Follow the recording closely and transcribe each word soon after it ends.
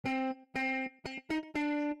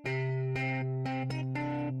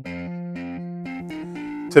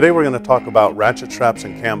Today we're going to talk about ratchet straps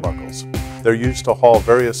and cam buckles. They're used to haul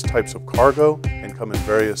various types of cargo and come in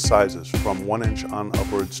various sizes from 1 inch on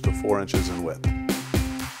upwards to 4 inches in width.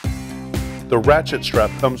 The ratchet strap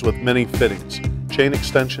comes with many fittings: chain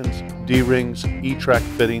extensions, D-rings, E-track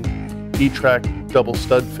fitting, E-track double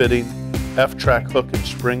stud fitting, F-track hook and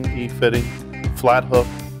spring E fitting, flat hook,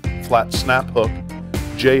 flat snap hook,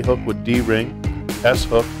 J hook with D-ring, S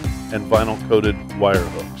hook, and vinyl coated wire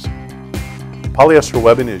hooks. Polyester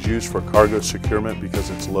webbing is used for cargo securement because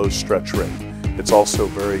it's low stretch rate. It's also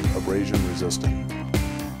very abrasion resistant.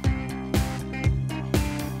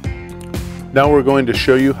 Now we're going to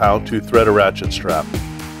show you how to thread a ratchet strap.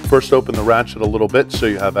 First, open the ratchet a little bit so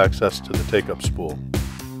you have access to the take-up spool.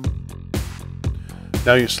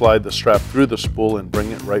 Now you slide the strap through the spool and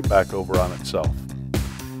bring it right back over on itself.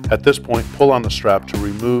 At this point, pull on the strap to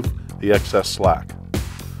remove the excess slack.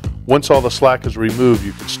 Once all the slack is removed,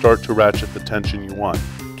 you can start to ratchet the tension you want,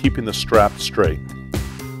 keeping the strap straight.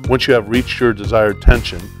 Once you have reached your desired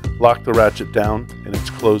tension, lock the ratchet down in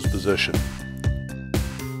its closed position.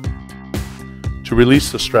 To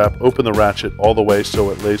release the strap, open the ratchet all the way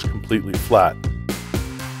so it lays completely flat.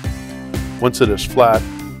 Once it is flat,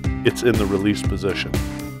 it's in the release position.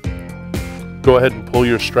 Go ahead and pull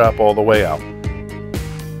your strap all the way out.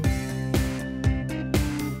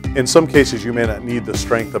 In some cases, you may not need the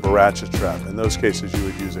strength of a ratchet strap. In those cases, you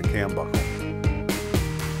would use a cam buckle.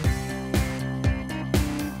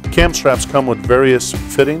 Cam straps come with various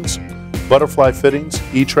fittings: butterfly fittings,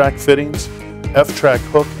 E-track fittings, F-track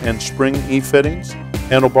hook and spring E fittings,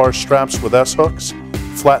 handlebar straps with S hooks,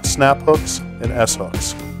 flat snap hooks, and S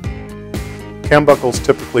hooks. Cam buckles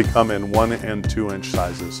typically come in 1 and 2 inch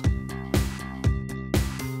sizes.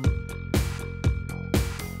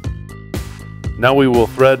 Now we will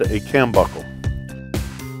thread a cam buckle.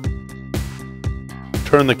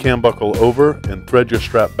 Turn the cam buckle over and thread your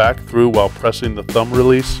strap back through while pressing the thumb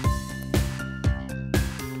release.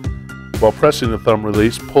 While pressing the thumb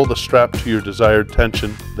release, pull the strap to your desired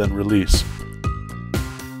tension, then release.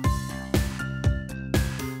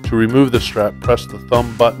 To remove the strap, press the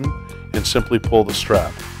thumb button and simply pull the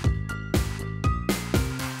strap.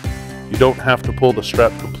 You don't have to pull the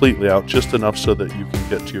strap completely out, just enough so that you can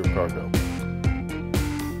get to your cargo.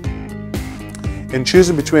 In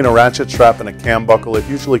choosing between a ratchet strap and a cam buckle, it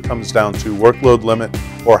usually comes down to workload limit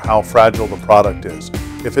or how fragile the product is.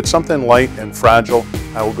 If it's something light and fragile,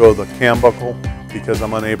 I will go the cam buckle because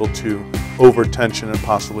I'm unable to over tension and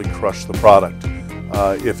possibly crush the product.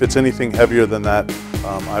 If it's anything heavier than that,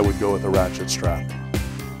 I would go with a ratchet strap.